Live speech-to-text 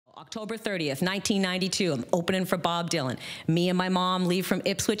October 30th, 1992, I'm opening for Bob Dylan. Me and my mom leave from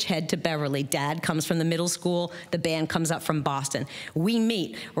Ipswich, head to Beverly. Dad comes from the middle school. The band comes up from Boston. We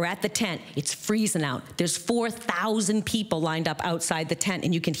meet. We're at the tent. It's freezing out. There's 4,000 people lined up outside the tent,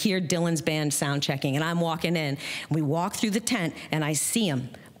 and you can hear Dylan's band sound checking, and I'm walking in. We walk through the tent, and I see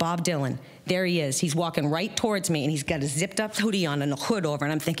him, Bob Dylan. There he is. He's walking right towards me, and he's got a zipped-up hoodie on and a hood over,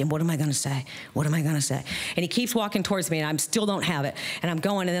 and I'm thinking, what am I going to say? What am I going to say? And he keeps walking towards me, and I still don't have it. And I'm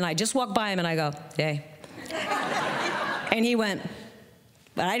going, and then I just walk by him, and I go, hey. And he went,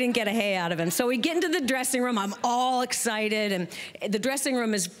 but I didn't get a hey out of him. So we get into the dressing room. I'm all excited, and the dressing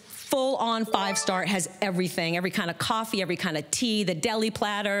room is full-on five-star. It has everything, every kind of coffee, every kind of tea, the deli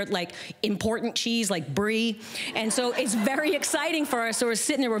platter, like important cheese, like brie. And so it's very exciting for us. So we're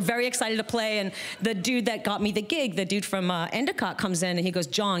sitting there, we're very excited to play, and the dude that got me the gig, the dude from Endicott, comes in, and he goes,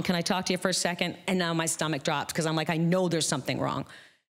 John, can I talk to you for a second? And now my stomach drops, because I'm like, I know there's something wrong.